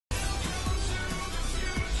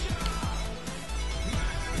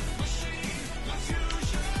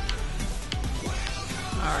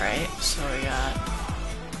So we got...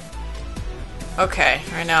 Okay,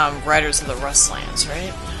 right now I'm Riders of the Rustlands,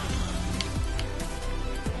 right?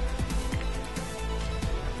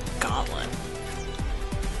 Gauntlet.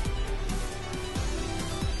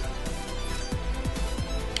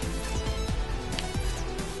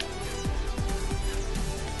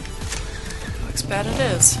 Looks bad it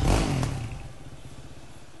is.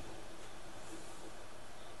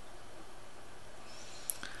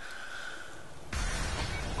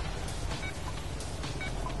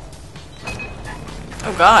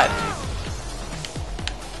 Oh god.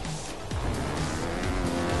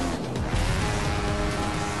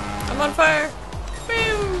 I'm on fire. Woo.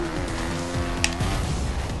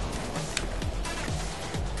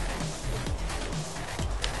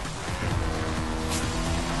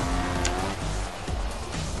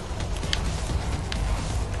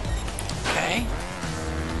 Okay.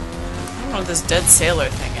 I don't know what this dead sailor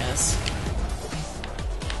thing is.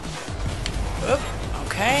 Oop.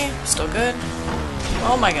 Okay, still good.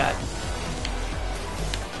 Oh my god.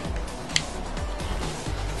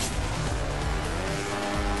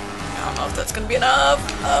 I don't know if that's gonna be enough.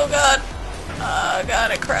 Oh god. Oh god,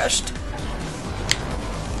 I crashed.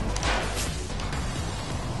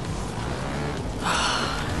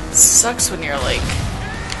 It sucks when your, like,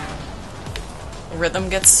 rhythm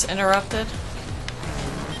gets interrupted.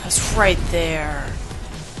 That's right there.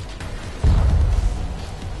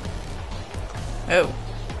 Oh.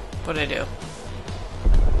 What'd I do?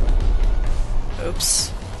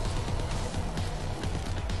 Oops.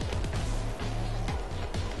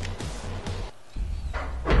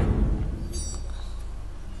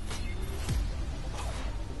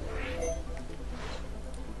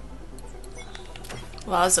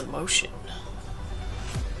 Laws of motion.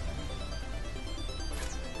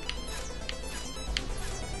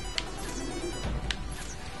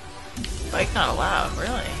 Bike not allowed,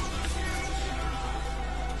 really?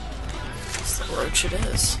 It's the roach it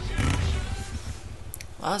is.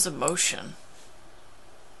 Laws of motion.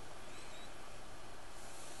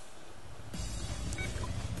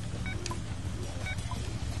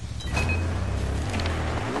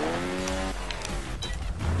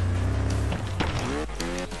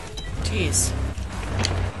 Jeez.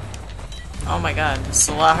 Oh my god, this is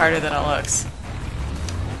a lot harder than it looks.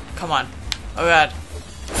 Come on. Oh god.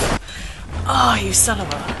 Oh, you son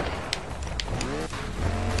of a...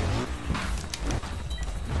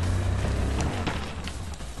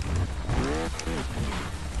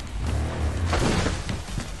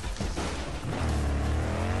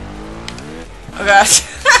 Oh gosh.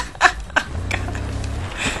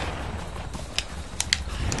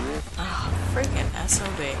 Oh, freaking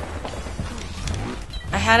SOB.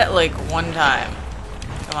 I had it like one time.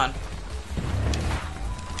 Come on.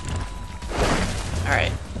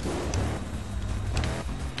 Alright.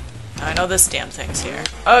 I know this damn thing's here.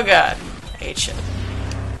 Oh god. I hate shit.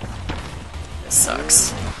 This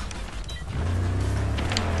sucks.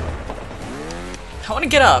 I want to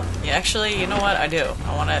get up. Yeah, actually, you know what? I do.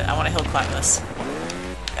 I want to hill climb this.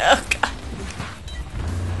 Oh god.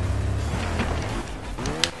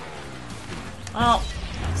 Well,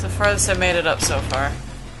 it's the farthest I made it up so far.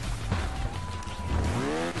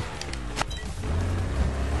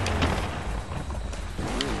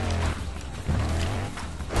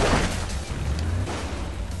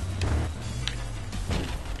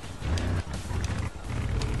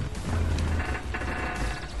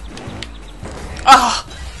 Oh,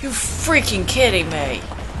 you freaking kidding me.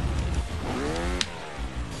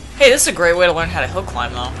 Hey, this is a great way to learn how to hill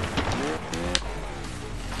climb, though.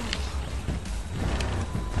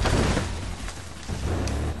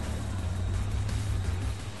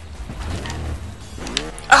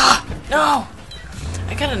 Ah! No!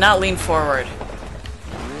 I gotta not lean forward.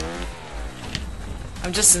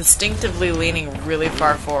 I'm just instinctively leaning really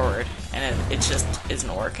far forward, and it just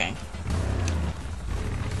isn't working.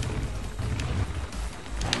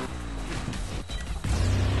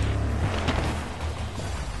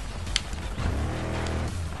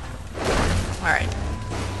 Alright.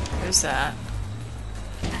 There's that.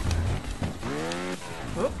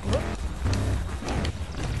 Whoop, whoop.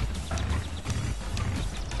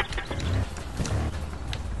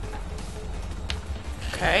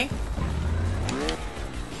 Okay.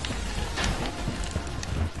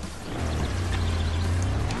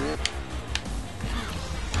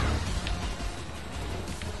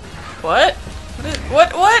 What?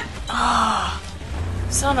 What? Ah, oh,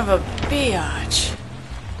 son of a biatch.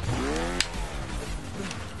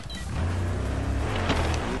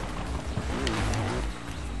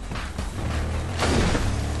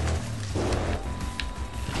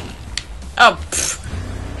 Oh, pfft.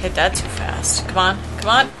 Hit that too fast. Come on, come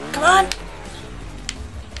on. Come on!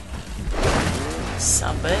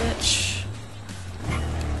 Son of a bitch.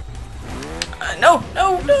 No!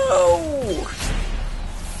 No! No!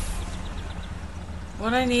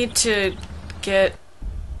 What I need to get...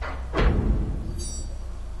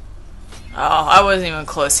 Oh, I wasn't even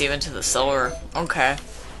close even to the silver. Okay.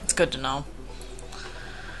 It's good to know.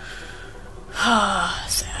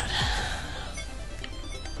 Sad.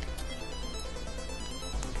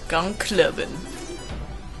 Gun clubbing.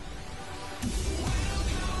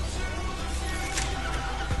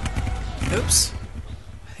 Oops.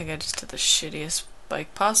 I think I just did the shittiest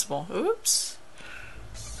bike possible. Oops.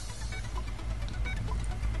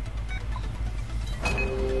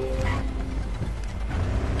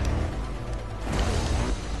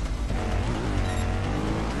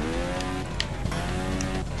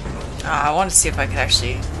 I wanted to see if I could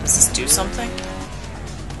actually... Does this do something?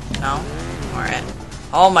 No? Alright.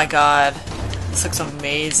 Oh my god. This looks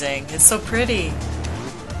amazing. It's so pretty.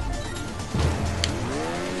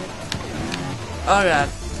 Oh god.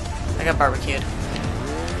 I got barbecued.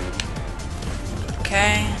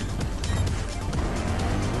 Okay.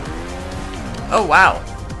 Oh wow.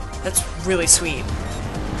 That's really sweet.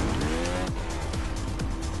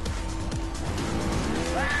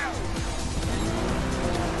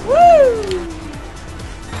 Woo!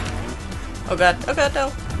 Oh god,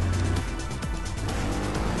 no.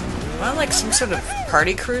 Am I like some sort of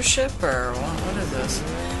party cruise ship, or what is this?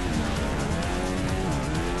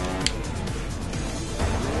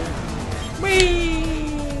 Whee!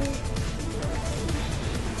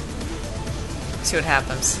 See what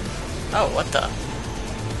happens. Oh, what the?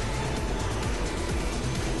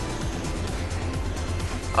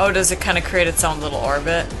 Oh, does it kind of create its own little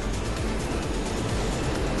orbit?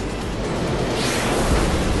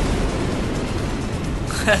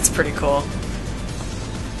 That's pretty cool.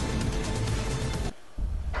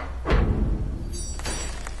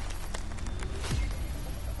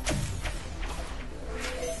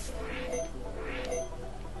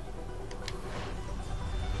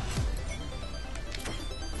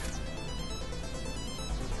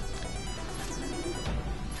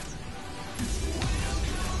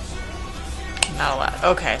 Not allowed.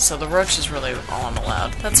 Okay, so the roach is really all I'm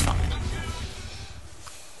allowed. That's fine.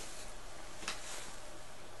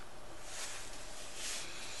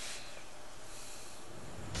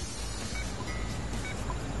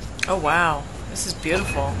 Oh wow, this is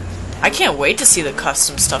beautiful. I can't wait to see the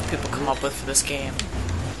custom stuff people come up with for this game.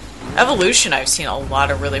 Evolution, I've seen a lot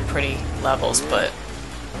of really pretty levels, but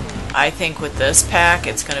I think with this pack,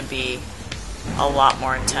 it's going to be a lot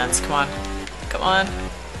more intense. Come on. Come on.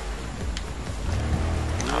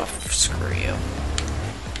 Oh, screw you.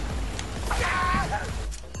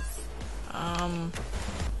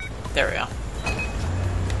 There we go.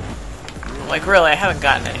 Like, really, I haven't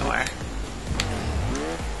gotten anywhere.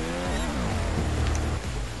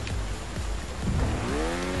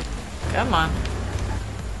 Come on.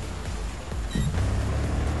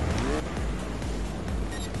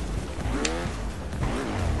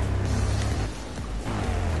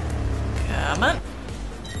 Come on.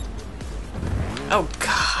 Oh,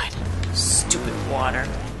 God. Stupid water.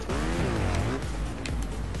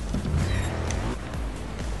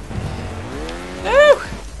 No!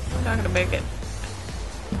 I'm not gonna make it.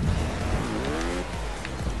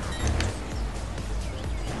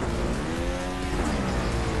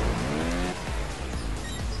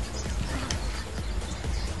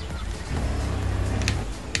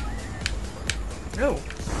 Oh.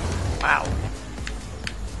 Wow.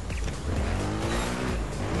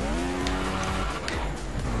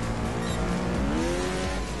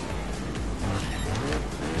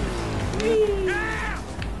 Whee.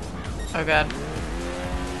 Oh god.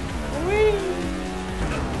 Whee.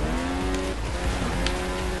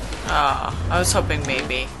 Ah, I was hoping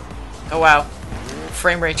maybe. Oh wow.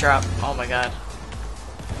 Frame rate drop. Oh my god.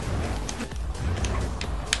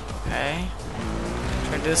 Okay.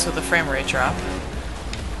 Try to do this with a frame rate drop.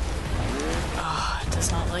 Ah, it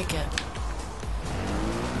does not like it.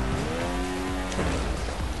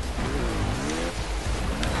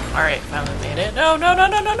 Alright, finally made it. No, no, no,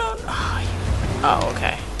 no, no, no! Oh,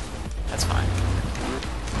 okay. That's fine.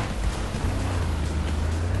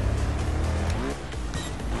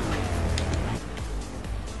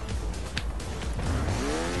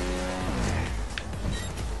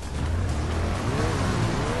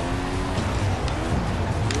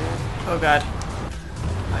 Oh god.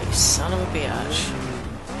 Oh, you son of a bitch.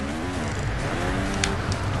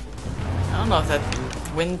 I don't know if that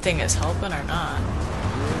wind thing is helping or not.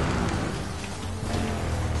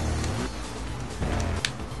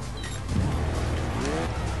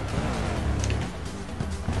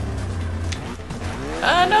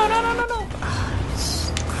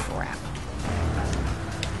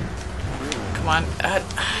 Come on.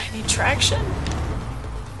 I need traction.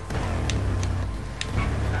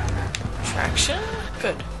 Traction?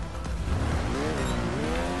 Good.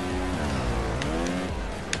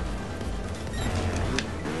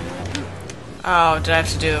 Oh, did I have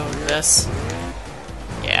to do this?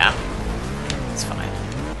 Yeah. It's fine.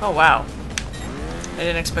 Oh, wow. I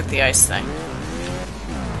didn't expect the ice thing.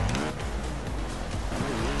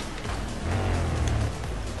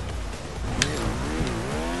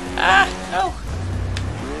 Ah, no.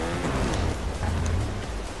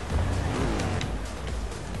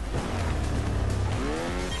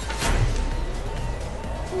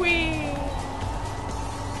 Whee.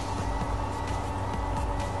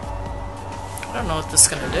 I don't know what this is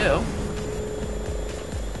gonna do.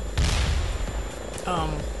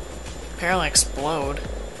 Apparently explode.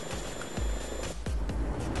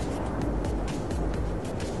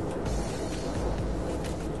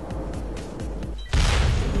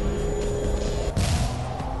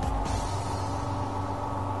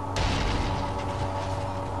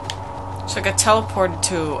 So I got teleported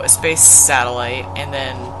to a space satellite, and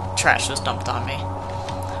then trash was dumped on me.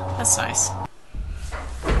 That's nice.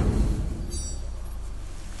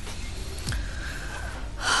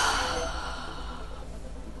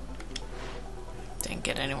 Didn't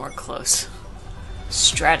get anywhere close.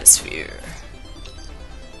 Stratosphere.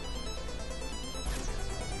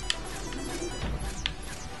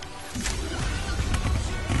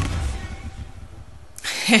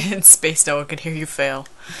 In space, no one can hear you fail.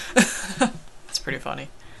 It's pretty funny.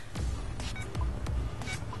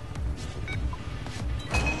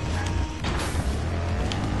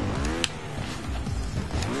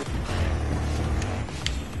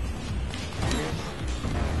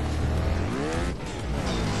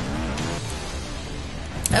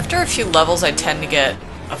 After a few levels, I tend to get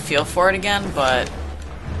a feel for it again, but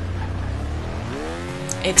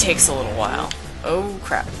it takes a little while. Oh,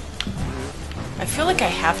 crap. I feel like I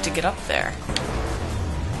have to get up there.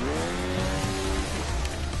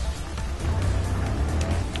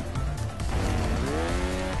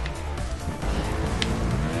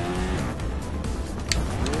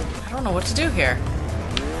 I don't know what to do here.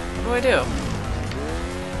 What do I do?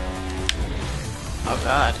 Oh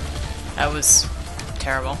god. That was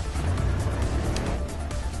terrible.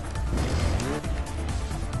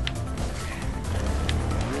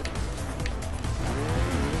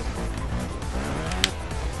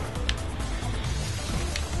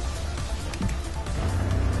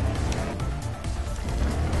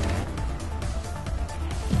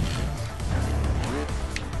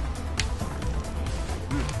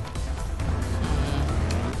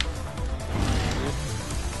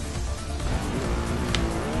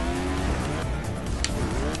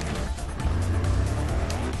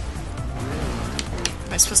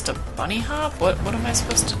 Am I supposed to bunny hop? What am I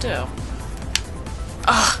supposed to do?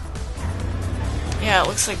 Ah! Yeah, it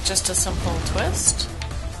looks like just a simple twist.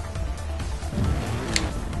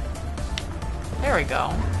 There we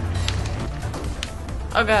go.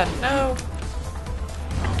 Oh god, no!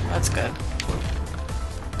 Oh, that's good.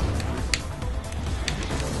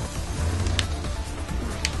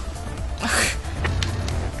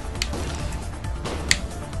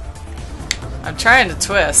 I'm trying to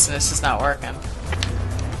twist and it's just not working.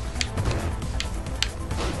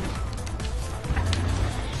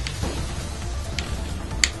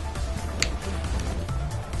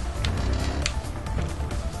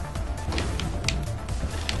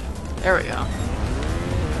 There we go.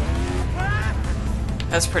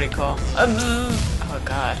 That's pretty cool. Oh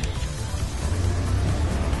god.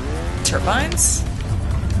 Turbines?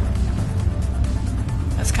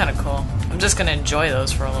 That's kind of cool. I'm just gonna enjoy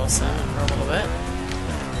those for a little bit.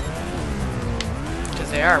 Because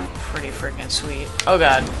they are pretty freaking sweet. Oh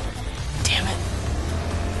god. Damn it.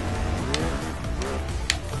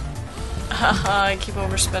 Haha, I keep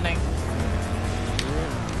overspinning.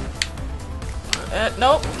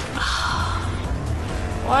 Nope.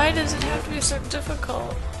 Why does it have to be so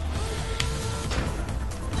difficult?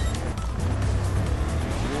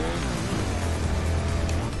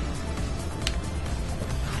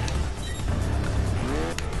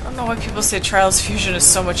 I don't know why people say Trials Fusion is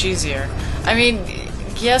so much easier. I mean,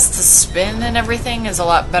 yes, the spin and everything is a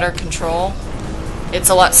lot better control. It's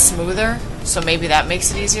a lot smoother, so maybe that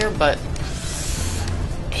makes it easier, but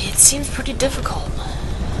it seems pretty difficult.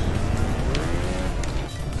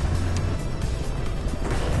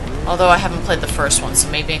 Although I haven't played the first one, so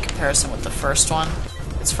maybe in comparison with the first one,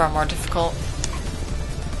 it's far more difficult.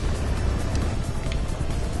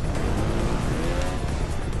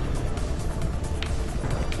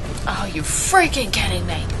 Oh, you freaking kidding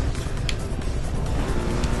me!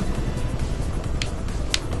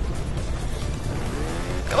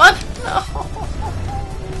 Come on! No!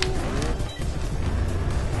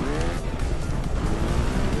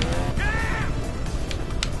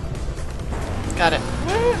 Got it.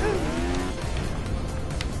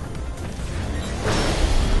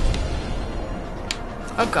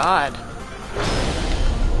 Oh god.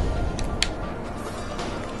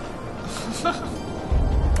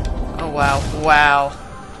 Oh wow. Wow.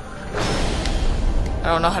 I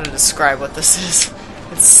don't know how to describe what this is.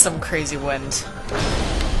 It's some crazy wind.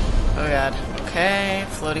 Oh god. Okay.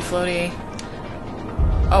 Floaty floaty.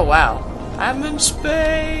 Oh wow. I'm in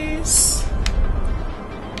space!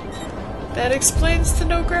 That explains the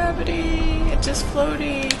no gravity. It's just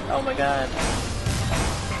floaty. Oh my god.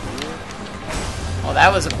 Oh,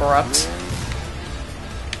 that was abrupt.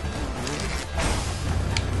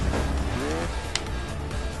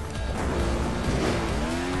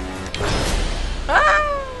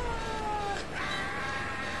 Ah!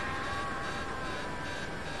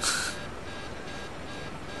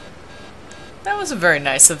 That wasn't very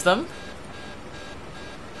nice of them.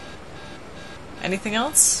 Anything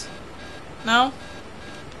else? No?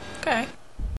 Okay.